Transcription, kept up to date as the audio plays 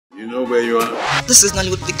know where you are? This is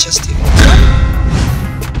Nollywoodpicturestv.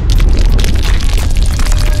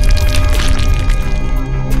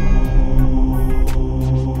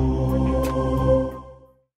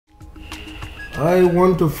 I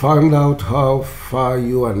want to find out how far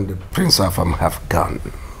you and the Prince Afam have gone.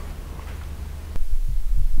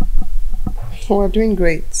 We're doing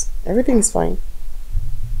great. Everything's fine.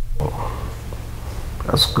 Oh,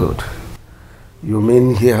 that's good. You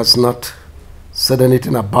mean he has not said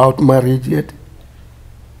anything about marriage yet?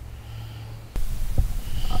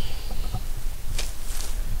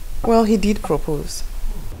 Well, he did propose.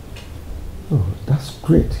 Oh, that's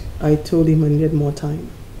great. I told him I needed more time.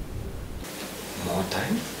 More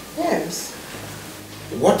time? Yes.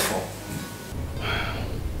 What for?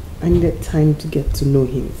 I needed time to get to know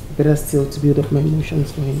him. Better still, to build up my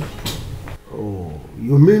emotions for him. Oh,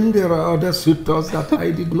 you mean there are other suitors that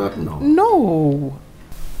I did not know? No.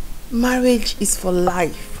 Marriage is for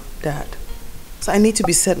life, Dad. So I need to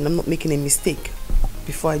be certain I'm not making a mistake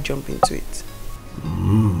before I jump into it.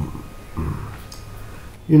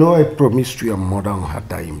 You know, I promised your mother on her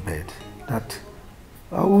dying bed that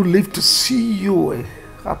I will live to see you a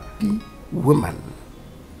happy woman.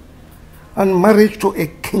 And marriage to a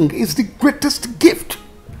king is the greatest gift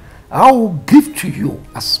I will give to you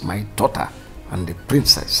as my daughter and the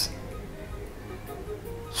princess.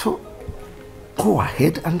 So, go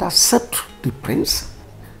ahead and accept the prince.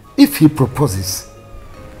 If he proposes,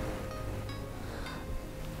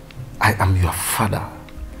 I am your father.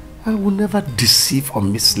 I will never deceive or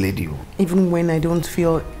mislead you. Even when I don't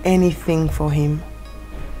feel anything for him.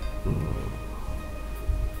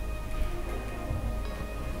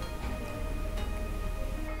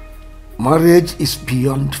 Marriage is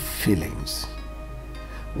beyond feelings.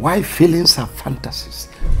 Why feelings are fantasies?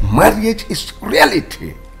 Marriage is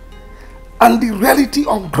reality. And the reality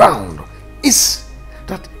on ground is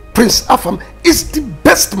that Prince Afam is the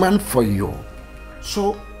best man for you.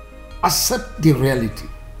 So accept the reality.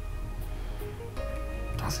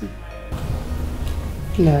 That's it.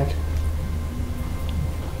 Dad,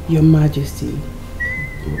 Your Majesty,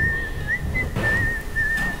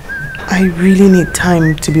 I really need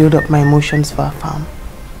time to build up my emotions for our farm.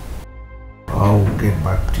 I'll get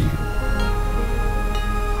back to you.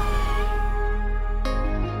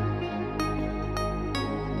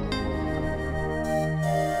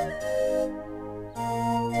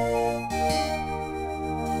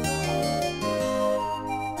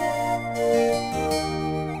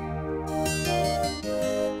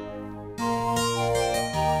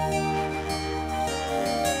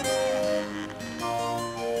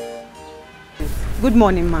 Good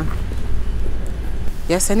morning, ma.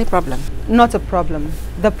 Yes, any problem? Not a problem.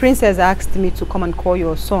 The princess asked me to come and call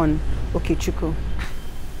your son, Akachukwu.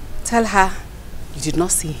 Tell her you did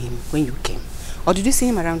not see him when you came. Or did you see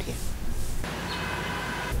him around here?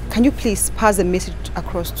 Can you please pass the message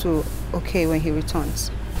across to Okey when he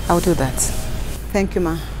returns? I'll do that. Thank you,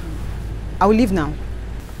 ma. I will leave now.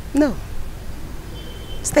 No.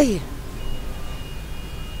 Stay here.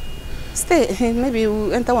 Stay. Maybe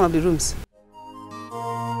we'll enter one of the rooms.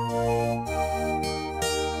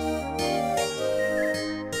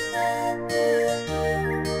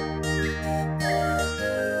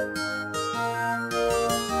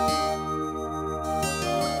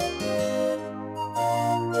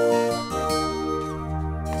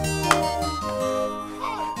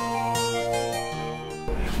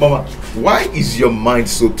 Mama, why is your mind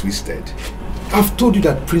so twisted? I've told you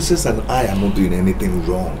that Princess and I are not doing anything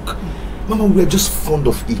wrong. Mama, we're just fond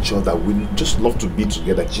of each other. We just love to be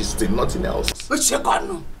together, just nothing else. But you're gone,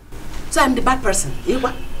 no. So I'm the bad person.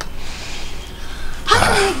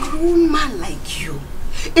 How can a grown man like you,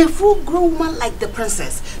 a full-grown man like the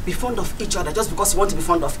princess, be fond of each other just because you want to be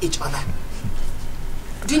fond of each other?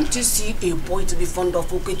 Didn't you see a boy to be fond of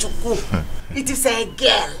Akachukwu? It is a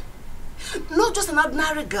girl. Not just an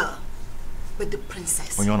ordinary girl, but the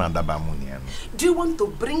princess. Do you want to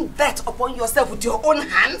bring that upon yourself with your own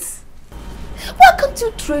hands? Why can't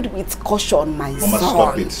you trade with caution, my son?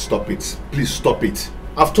 Mama, stop it. Please stop it.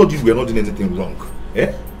 I've told you we are not doing anything wrong.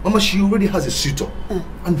 Eh? Mama, she already has a suitor.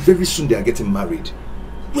 And very soon they are getting married.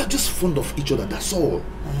 We are just fond of each other, that's all.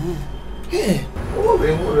 Yeah.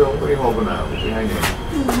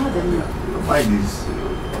 Mind is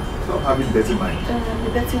not having dirty mind.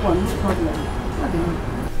 The dirty one, no problem.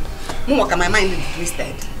 My mind is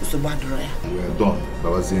twisted. We are done.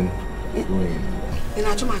 That was in.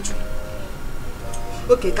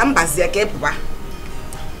 Okay, come back here.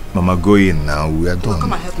 Mama, go in now. We are done.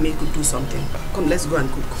 Come and help me do something. Come, let's go and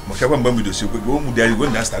cook. They are going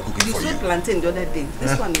to start cooking you for you. You plantain the other day.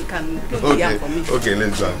 This one you can cook for me. Okay,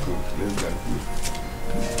 let's go and cook.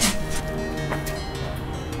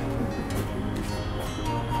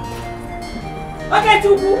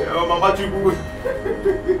 Akachukwu. Oh, Mama Chukwu.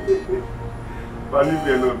 Leave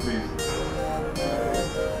me alone, please.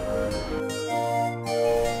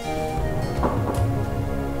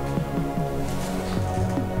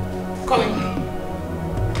 Coming.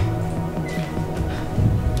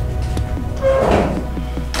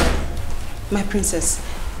 My princess,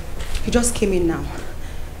 he just came in now.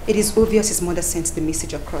 It is obvious his mother sent the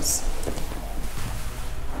message across.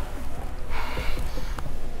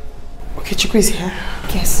 Okay, Chukwu is here?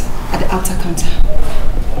 Yes, at the outer counter.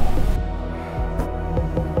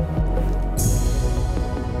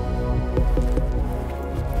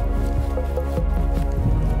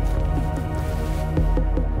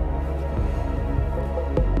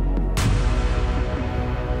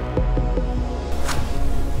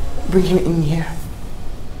 Bring him in here.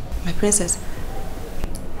 My princess.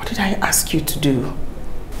 What did I ask you to do?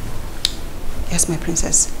 Yes, my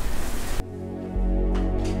princess.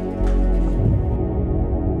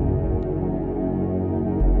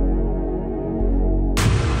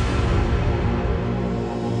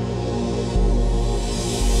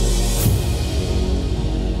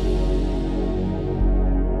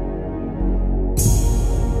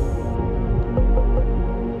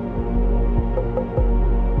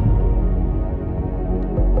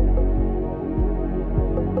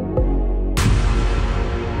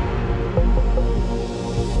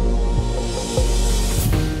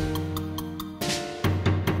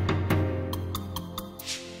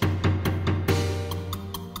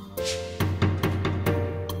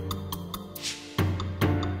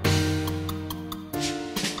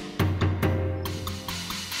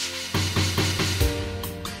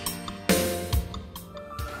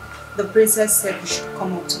 The princess said we should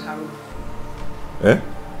come up to her room. Eh?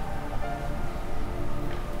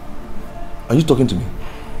 Are you talking to me?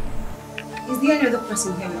 Is there any other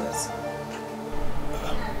person here with us?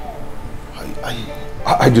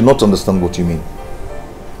 I do not understand what you mean.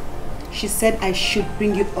 She said I should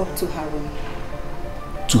bring you up to her room.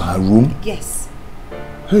 To her room? Yes.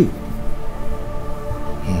 Hey.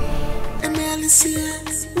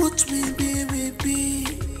 What will be, will be.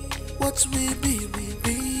 What will be, will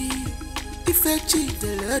be. If I cheat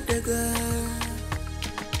the other girl,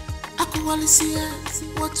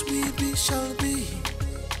 what will be shall be.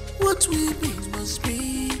 What will be must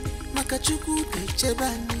be. Akachukwu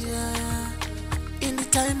in the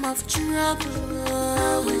time of trouble,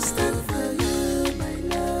 I will stand for you, my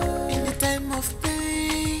love. In the time of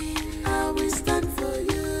pain, I will stand for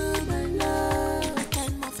you, my love. In the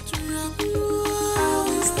time of trouble, I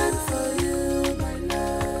will stand for you, my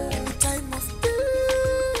love. In the time of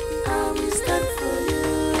pain, I will stand for you,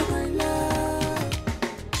 my love.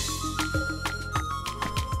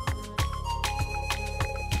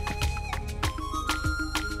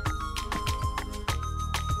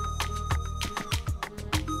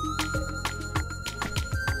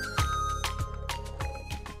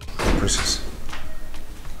 Princess.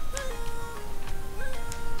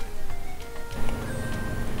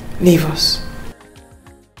 Leave us.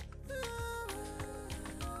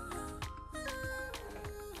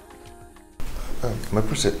 My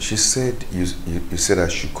princess, she said you said I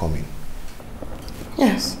should come in.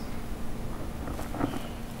 Yes.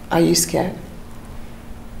 Are you scared?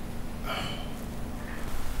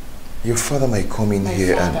 Your father might come in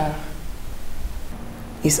here and... My father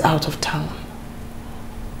is out of town.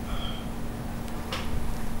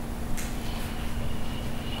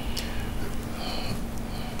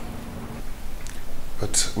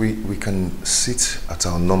 But we can sit at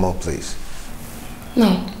our normal place.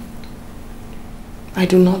 No. I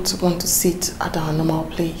do not want to sit at our normal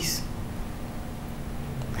place.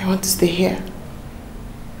 I want to stay here.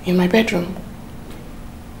 In my bedroom.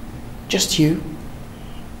 Just you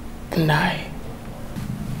and I.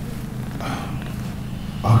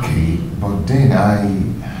 Okay, but then I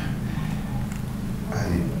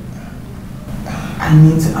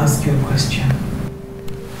need to ask you a question.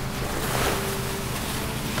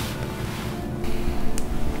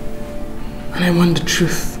 And I want the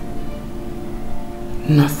truth.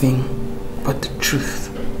 Nothing but the truth.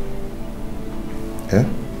 Yeah?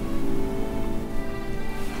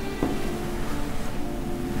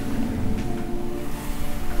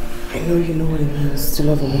 I know you know what it means to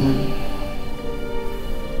love a woman.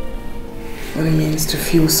 What it means to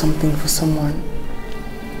feel something for someone.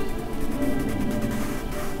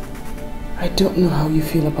 I don't know how you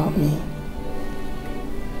feel about me.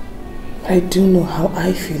 But I do know how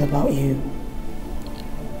I feel about you.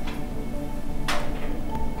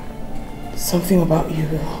 Something about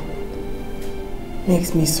you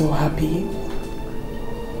makes me so happy.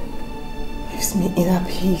 Gives me inner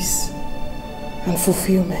peace and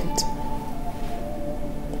fulfillment.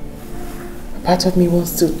 Part of me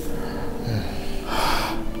wants to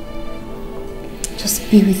just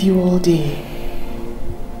be with you all day.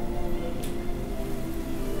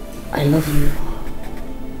 I love you.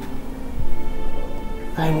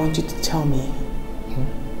 I want you to tell me,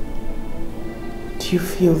 do you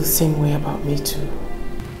feel the same way about me too?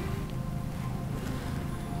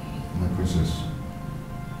 My princess,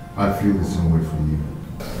 I feel the same way for you.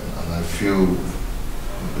 And I feel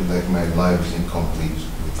like my life is incomplete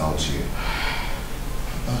without you.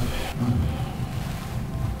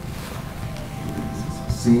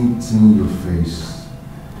 Seeing your face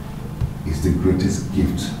is the greatest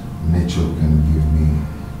gift nature can give me.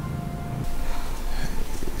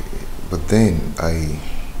 But then I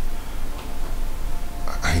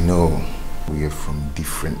know we are from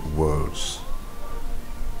different worlds,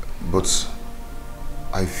 but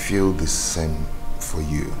I feel the same for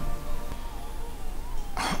you.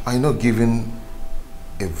 I know giving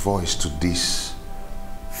a voice to these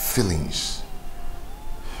feelings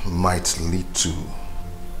might lead to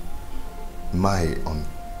my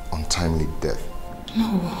untimely death.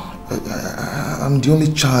 No. I'm the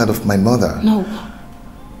only child of my mother. No.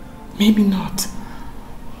 Maybe not.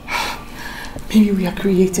 Maybe we are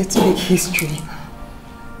created to make history.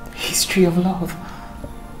 History of love.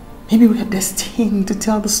 Maybe we are destined to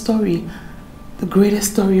tell the story. The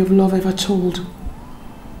greatest story of love ever told.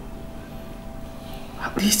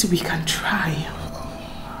 At least we can try.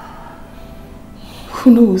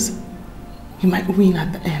 Who knows? We might win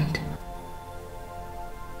at the end.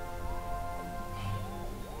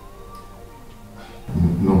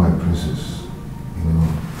 No, my princess. You know.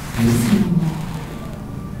 Say no more.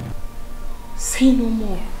 Say no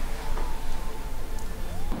more.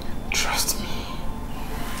 Trust me.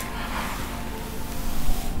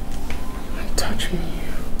 And touch me.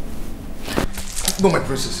 No, my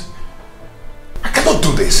princess. I cannot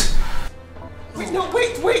do this. Wait, no,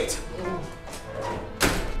 wait.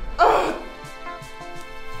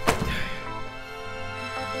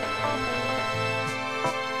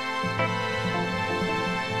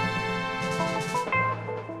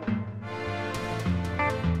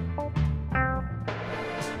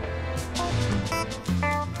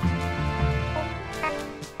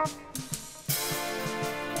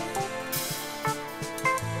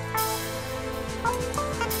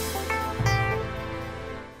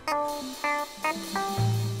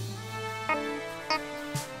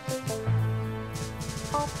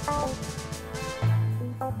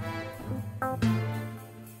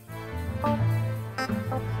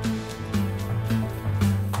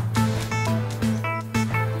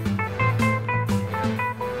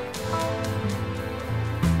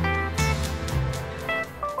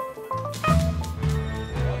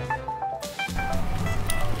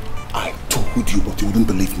 You wouldn't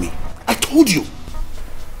believe me. I told you.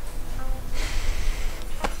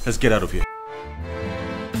 Let's get out of here.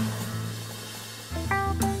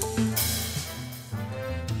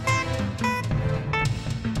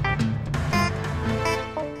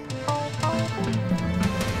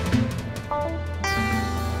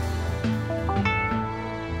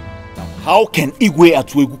 How can Igwe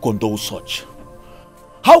Atuegu condone such?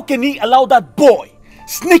 How can he allow that boy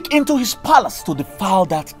sneak into his palace to defile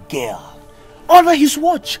that girl? Under his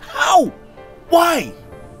watch. How? Why?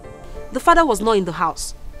 The father was not in the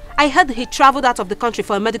house. I heard he traveled out of the country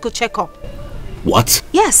for a medical checkup. What?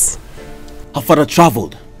 Yes. Her father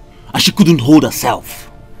traveled and she couldn't hold herself.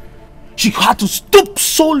 She had to stoop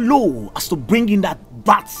so low as to bring in that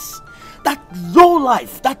brats, that low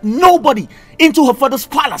life, that nobody into her father's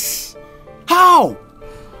palace. How?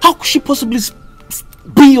 How could she possibly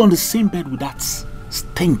be on the same bed with that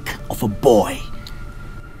stink of a boy?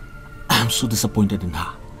 I am so disappointed in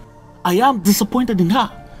her. I am disappointed in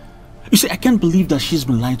her. You see, I can't believe that she's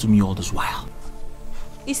been lying to me all this while.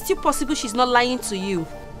 It's still possible she's not lying to you.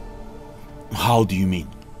 How do you mean?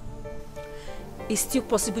 It's still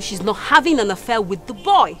possible she's not having an affair with the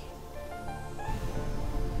boy.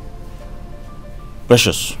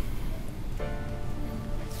 Precious,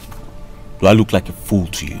 do I look like a fool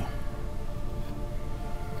to you?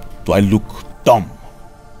 Do I look dumb?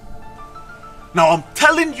 Now I'm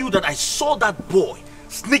telling you that I saw that boy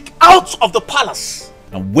sneak out of the palace.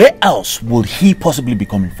 And where else would he possibly be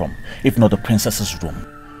coming from, if not the princess's room?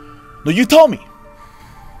 Now you tell me.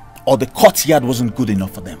 Or the courtyard wasn't good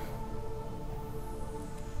enough for them?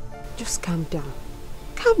 Just calm down.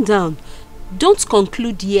 Calm down. Don't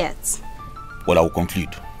conclude yet. Well, I will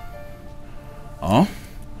conclude.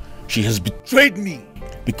 She has betrayed me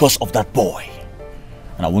because of that boy.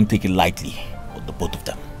 And I won't take it lightly with the both of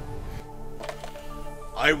them.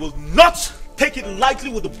 I will not take it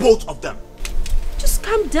lightly with the both of them. Just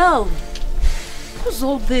calm down. What's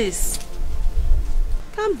all this?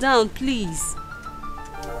 Calm down, please.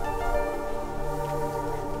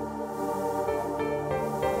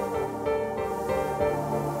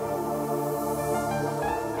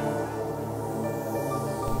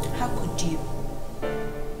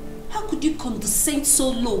 How could you condescend so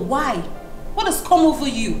low? Why? What has come over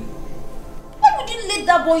you? Why would you let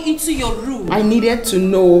that boy into your room? I needed to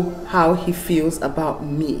know how he feels about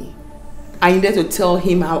me. I needed to tell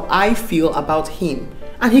him how I feel about him.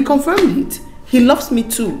 And he confirmed it. He loves me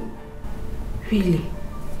too. Really?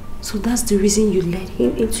 So that's the reason you let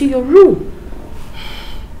him into your room?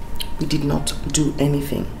 We did not do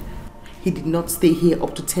anything. He did not stay here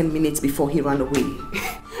up to 10 minutes before he ran away.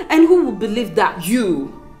 And who would believe that?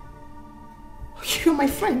 You. You're my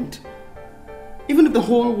friend. Even if the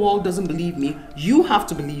whole world doesn't believe me, you have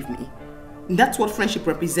to believe me. And that's what friendship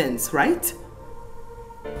represents, right?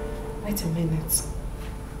 Wait a minute.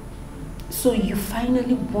 So you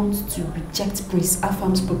finally want to reject Prince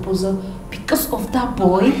Afam's proposal because of that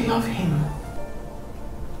boy? I love him.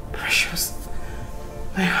 Precious.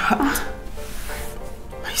 My heart,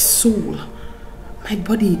 my soul, my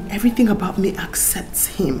body, everything about me accepts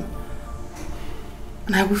him.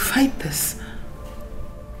 And I will fight this.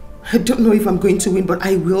 I don't know if I'm going to win, but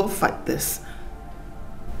I will fight this.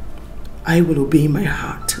 I will obey my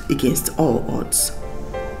heart against all odds.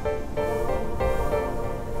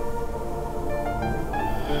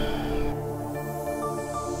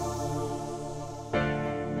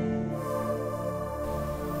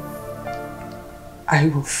 I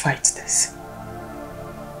will fight this.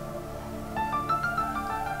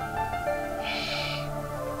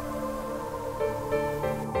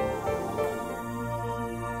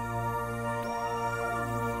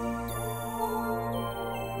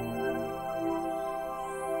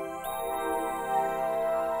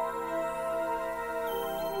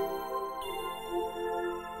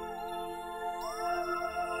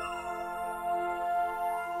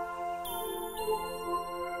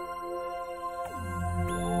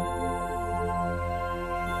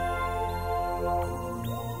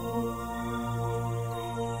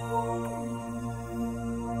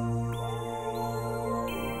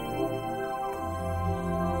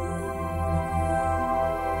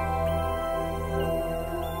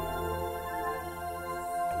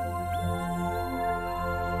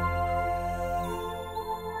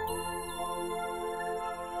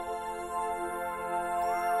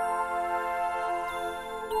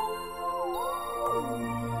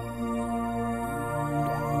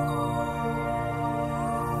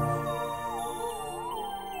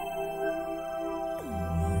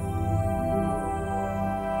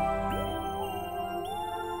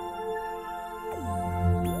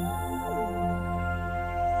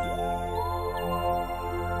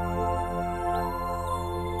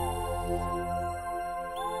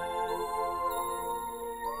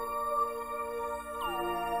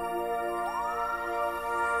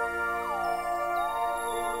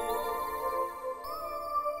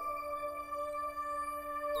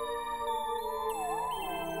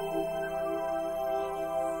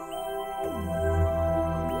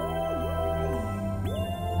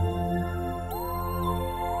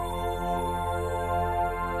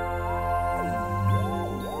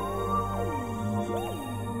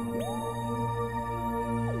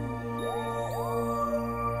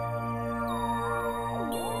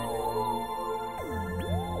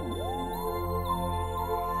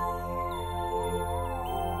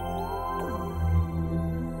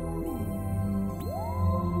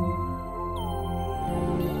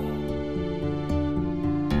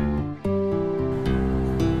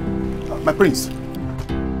 My prince,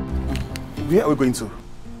 where are we going to?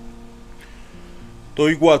 To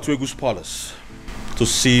Oguegbu's palace to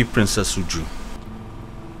see Princess Uju.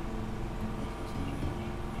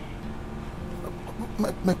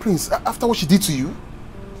 My prince, after what she did to you?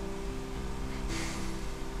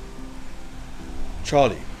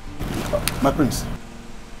 Charlie. My prince.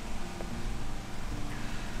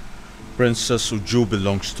 Princess Uju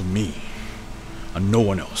belongs to me and no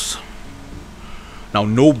one else. Now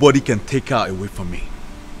nobody can take her away from me.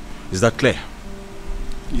 Is that clear?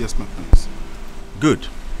 Yes, my prince. Good.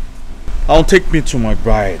 I'll take me to my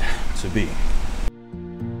bride to be.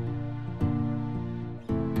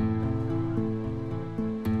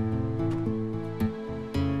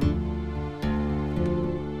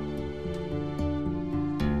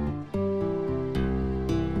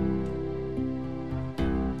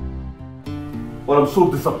 But I'm so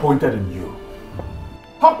disappointed in you.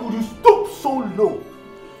 How could you stoop so low?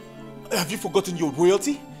 Have you forgotten your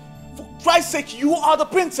royalty? For Christ's sake, you are the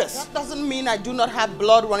princess. That doesn't mean I do not have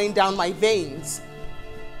blood running down my veins.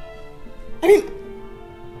 I mean,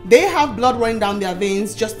 They have blood running down their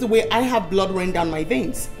veins just the way I have blood running down my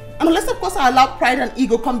veins. And unless, of course, I allow pride and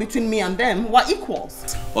ego come between me and them, we're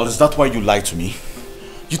equals. Well, is that why you lied to me?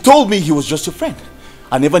 You told me he was just your friend.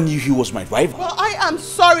 I never knew he was my rival. Well, I am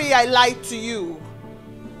sorry I lied to you.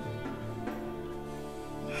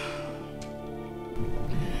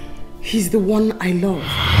 He's the one I love.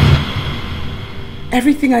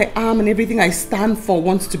 Everything I am and everything I stand for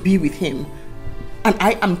wants to be with him. And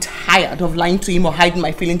I am tired of lying to him or hiding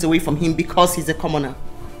my feelings away from him because he's a commoner.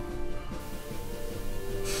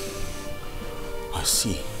 I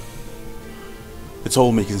see. It's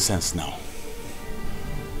all making sense now.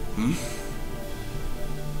 Hmm?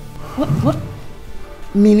 What?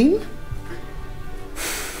 Meaning?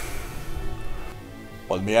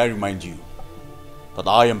 Well, may I remind you that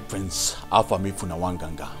I am Prince Afamefuna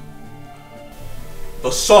Wanganga,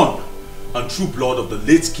 the son and true blood of the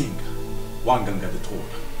late king Wanganga III,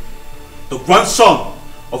 the grandson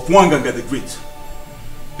of Wanganga the Great,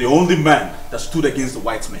 the only man that stood against the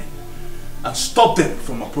white men and stopped them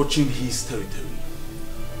from approaching his territory.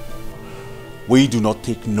 We do not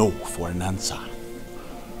take no for an answer.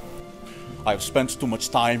 I have spent too much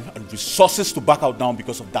time and resources to back out now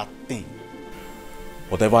because of that thing.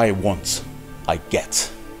 Whatever I want, I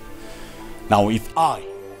get. Now if I,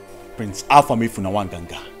 Prince Afamefuna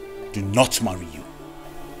Wanganga, do not marry you,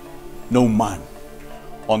 no man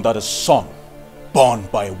under the sun born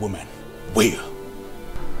by a woman will.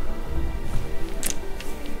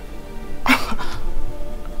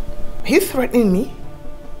 Are you threatening me?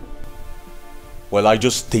 Well, I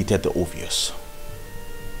just stated the obvious.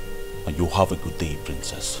 And you have a good day,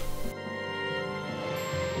 princess.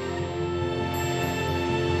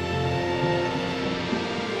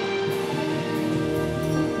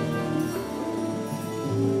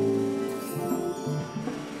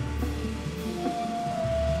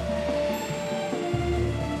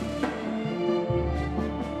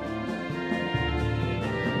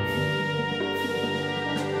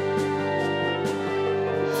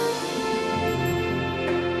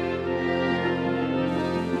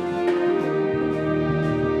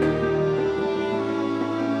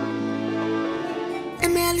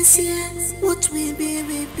 What we be,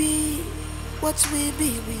 we be. What we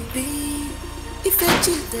be, we be. If I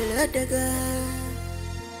chill the other girl,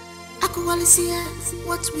 Akwalisia,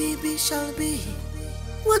 what we be shall be.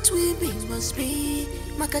 What we be must be.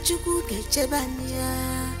 Akachukwu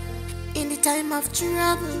Kechebanya. In the time of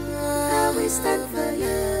trouble, I will stand for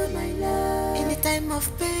you, my love. In the time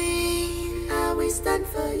of pain, I will stand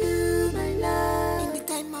for you, my love. In the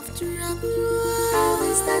time of trouble, I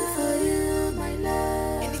will stand for you, my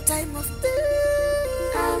love. In the time of pain,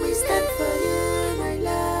 I will stand for you, my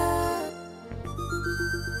love.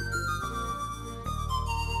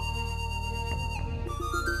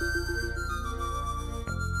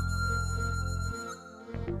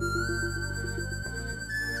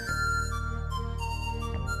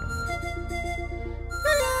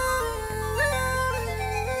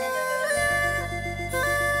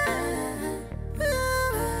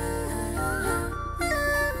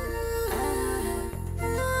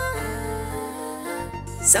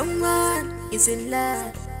 Someone is in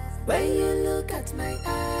love when you look at my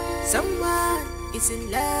eyes. Someone is in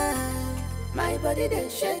love, my body they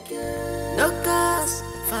shake you. No cause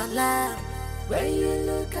for love when you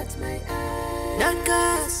look at my eyes. No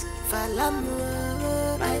cause for love,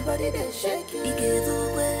 my body they shake you.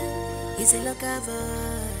 Igevuka is a local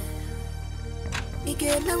boy.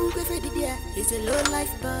 Igevuka Fedidia is a low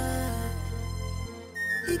life boy.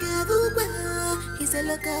 Igevuka is a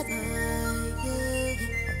local boy.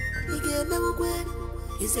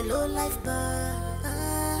 He's a low life boy.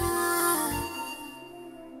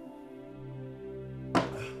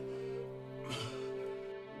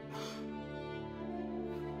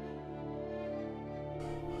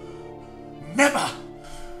 Never!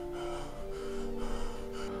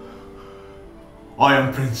 I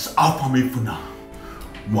am Prince Afamefuna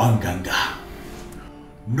Wanganga.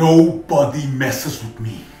 Nobody messes with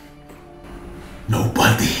me.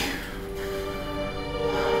 Nobody.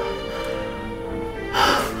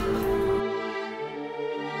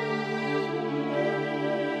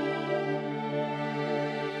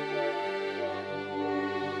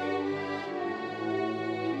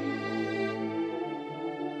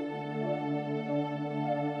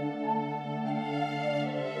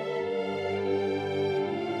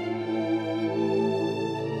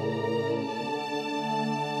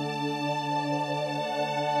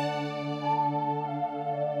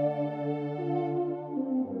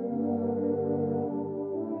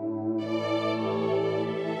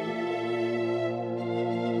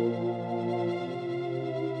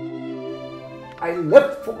 I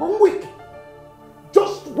left for 1 week.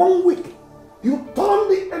 Just 1 week. You turned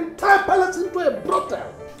the entire palace into a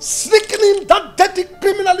brothel. Sneaking in that dirty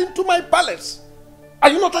criminal into my palace. Are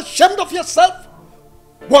you not ashamed of yourself?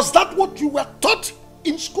 Was that what you were taught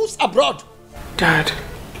in schools abroad? Dad,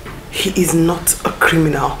 he is not a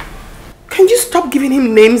criminal. Can you stop giving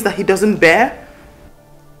him names that he doesn't bear?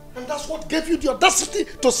 And that's what gave you the audacity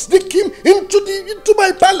to sneak him into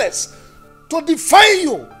my palace. To defy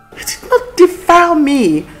you. It did not defile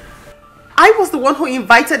me. I was the one who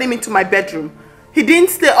invited him into my bedroom. He didn't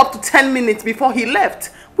stay up to 10 minutes before he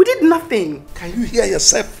left. We did nothing. Can you hear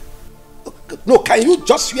yourself? No, can you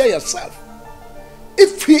just hear yourself?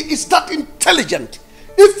 If he is that intelligent,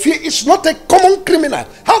 if he is not a common criminal,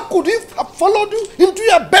 how could he have followed you into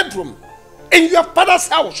your bedroom, in your father's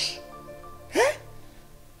house? Eh?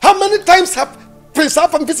 How many times have Prince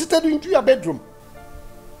Afam visited you into your bedroom?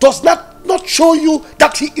 Does that not show you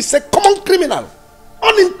that he is a common criminal,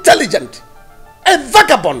 unintelligent, a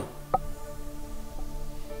vagabond?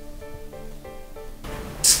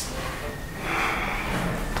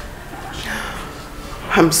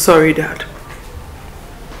 I'm sorry, Dad.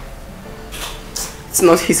 It's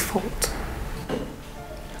not his fault.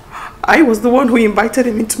 I was the one who invited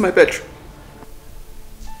him into my bedroom.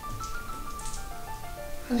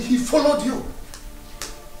 And he followed you.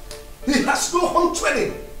 He has no home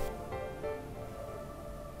training.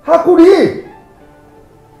 How could he?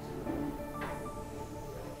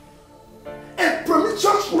 A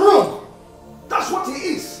promiscuous rogue. That's what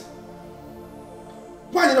he is.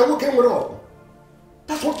 Why did I walk him wrong?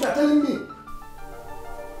 That's what you're telling me.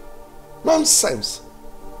 Nonsense.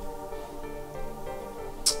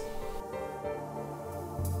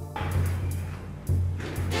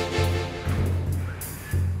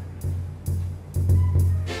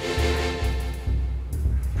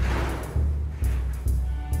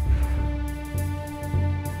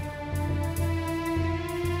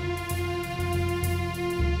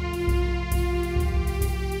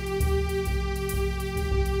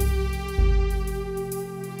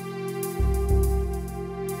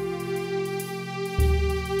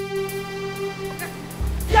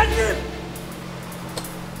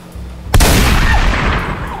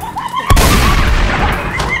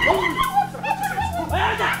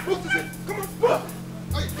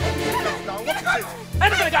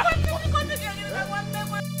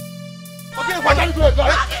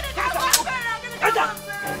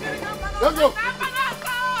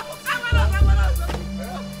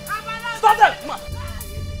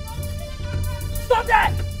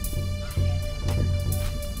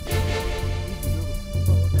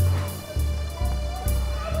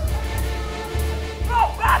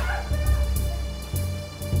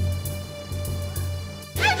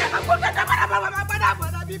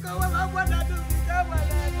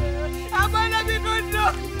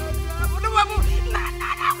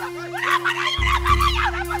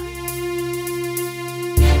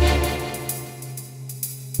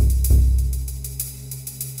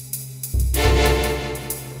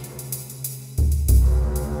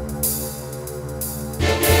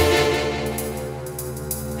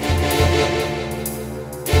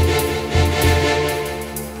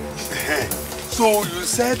 So you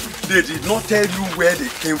said they did not tell you where they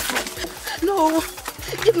came from? No,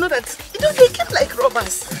 if not that, they came like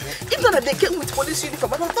robbers. If not that they came with police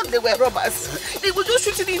uniform, and I thought they were robbers. They were just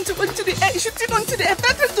shooting into the air, shooting onto the air,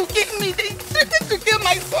 threatened to kill me. They threatened to kill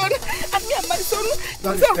my son, and me and my son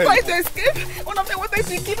tried to escape. One of them wanted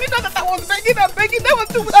to kill me, not that I was begging and begging. They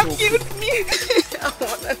wanted to have killed me. I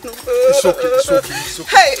want to know. It's okay.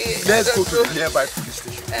 Hey, let's go to the nearby police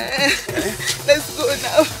station. Let's go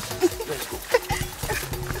now. Let's go.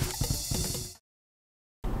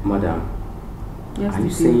 Madam, yes, are you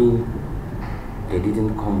saying they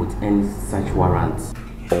didn't come with any search warrants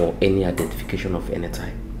or any identification of any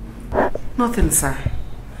type? Nothing, sir.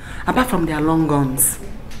 Apart from their long guns.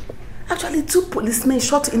 Actually, 2 policemen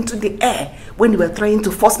shot into the air when they were trying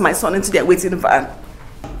to force my son into their waiting van.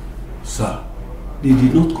 Sir, they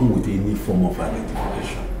did not come with any form of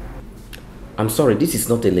identification. I'm sorry, this is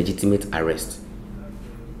not a legitimate arrest.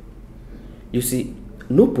 You see,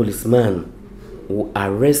 no policeman will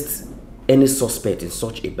arrest any suspect in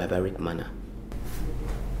such a barbaric manner.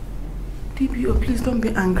 DPO, please don't be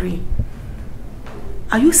angry.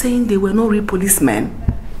 Are you saying they were not real policemen?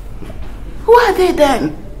 Who are they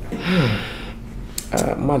then?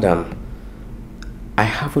 Madam, I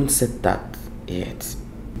haven't said that yet.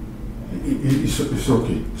 It's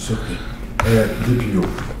okay. DPO,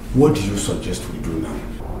 what do you suggest we do now?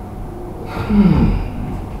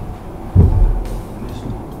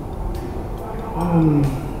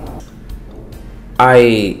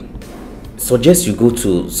 I suggest you go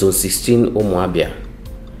to Zone 16 Omoabia.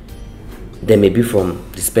 They may be from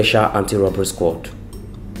the Special Anti-Robbery Squad.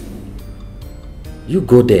 You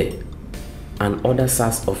go there and other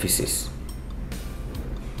SAS offices.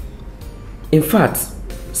 In fact,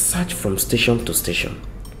 search from station to station.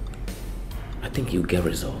 I think you'll get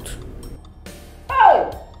result.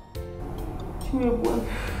 Hey!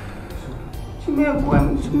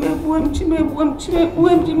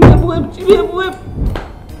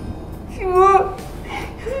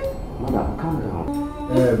 Madam, calm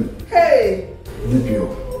down. Hey! DPO,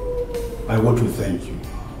 I want to thank you.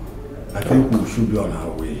 I think we should be on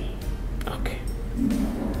our way. Okay.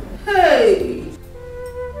 Hey!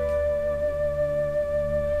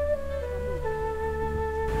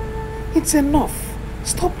 It's enough.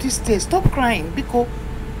 Stop this day. Stop crying, Biko.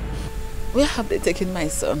 Where have they taken my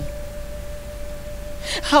son?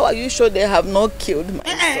 How are you sure they have not killed my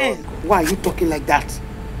son? Why are you talking like that?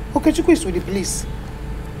 Akachukwu is with the police.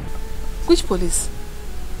 Which police?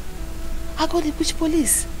 AkaGod, which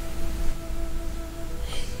police?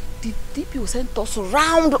 The DPO sent us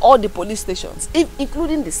around all the police stations,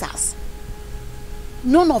 including the SAS.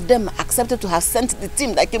 None of them accepted to have sent the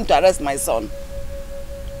team that came to arrest my son.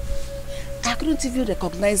 I couldn't even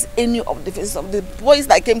recognize any of the faces of the boys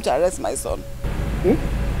that came to arrest my son.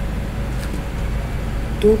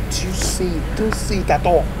 Don't you see it? Don't see it at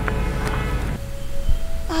all.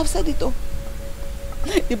 I have said it all.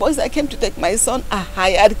 The boys that came to take my son are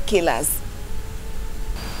hired killers.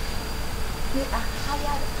 They are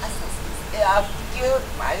hired assassins. They have killed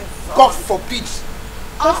my son. God forbid.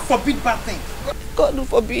 God forbid bad thing. God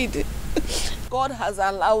forbid. God has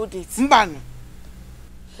allowed it. Mban.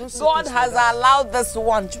 God has allowed this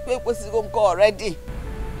one to go already.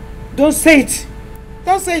 Don't say it.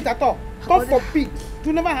 Don't say it at all. God forbid. It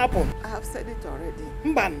will never happen. I have said it already.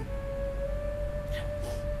 Mban.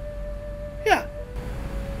 Yeah.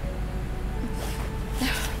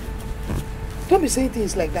 Don't be saying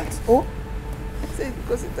things like that. Oh? I say it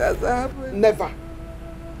because it has happened. Never.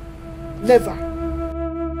 Never.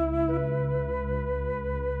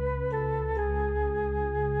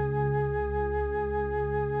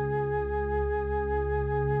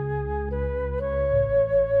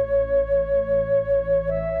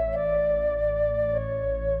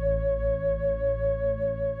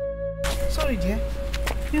 Sorry, dear.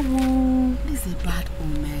 This is a bad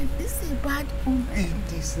omen. This is a bad omen.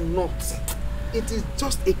 It is not. It is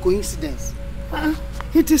just a coincidence.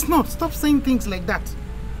 It is not. Stop saying things like that.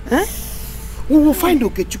 We will find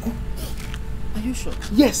Okechukwu. Are you sure?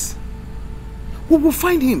 Yes. We will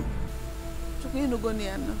find him.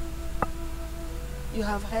 You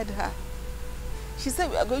have heard her. She said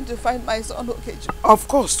we are going to find my son Okechukwu. Of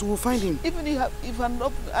course, we will find him. Even if I'm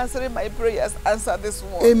not answering my prayers, answer this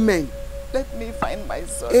one. Amen. Let me find my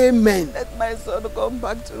son. Amen. Let my son come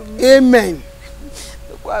back to me. Amen. It's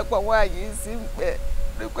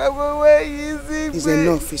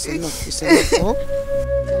enough. It's enough. It's enough. Oh?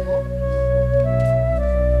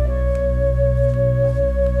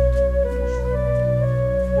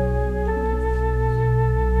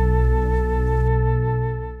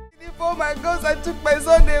 Before my girls, I took my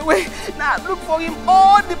son away. Now I look for him.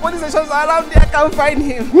 All the police stations around there, I can't find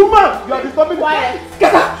him. Woman, you are disturbing quiet.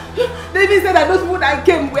 David said that those people that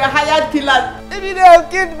came were hired killers. Maybe they have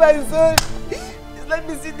killed my son. Let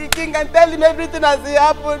me see the king and tell him everything as it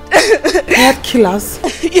happened. Hired killers?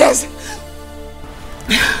 Yes.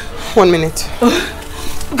 1 minute.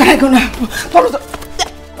 Can I go now?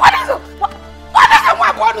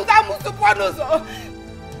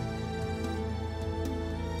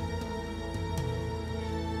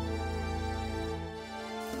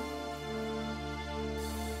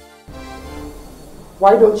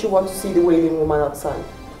 Why don't you want to see the wailing woman outside?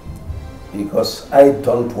 Because I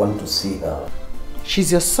don't want to see her.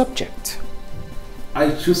 She's your subject. I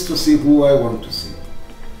choose to see who I want to see.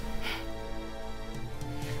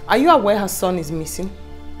 Are you aware her son is missing?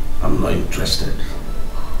 I'm not interested.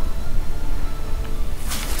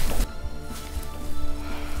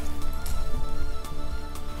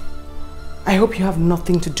 I hope you have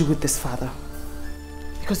nothing to do with this, father.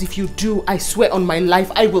 Because if you do, I swear on my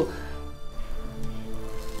life, I will...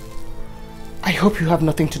 I hope you have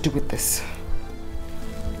nothing to do with this.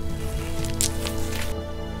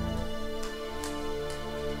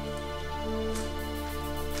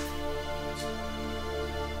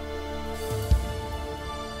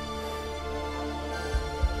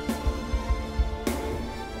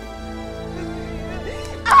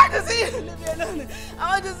 I want to see you! Leave me alone! I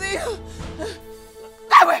want to see you!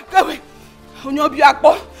 Go away! Go away! Onyobi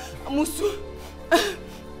Akpo! Amusu!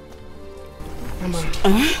 Mama.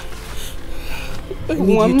 I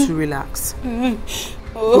need you to relax.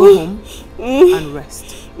 Go home and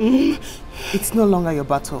rest. It's no longer your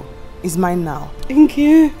battle. It's mine now. Thank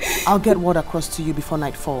you. I'll get word across to you before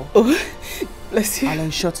nightfall. Oh, bless you. I'll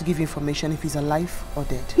ensure to give you information if he's alive or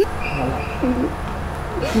dead. Please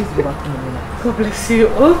go back home. God bless you.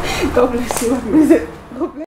 Oh, God bless you. God bless you.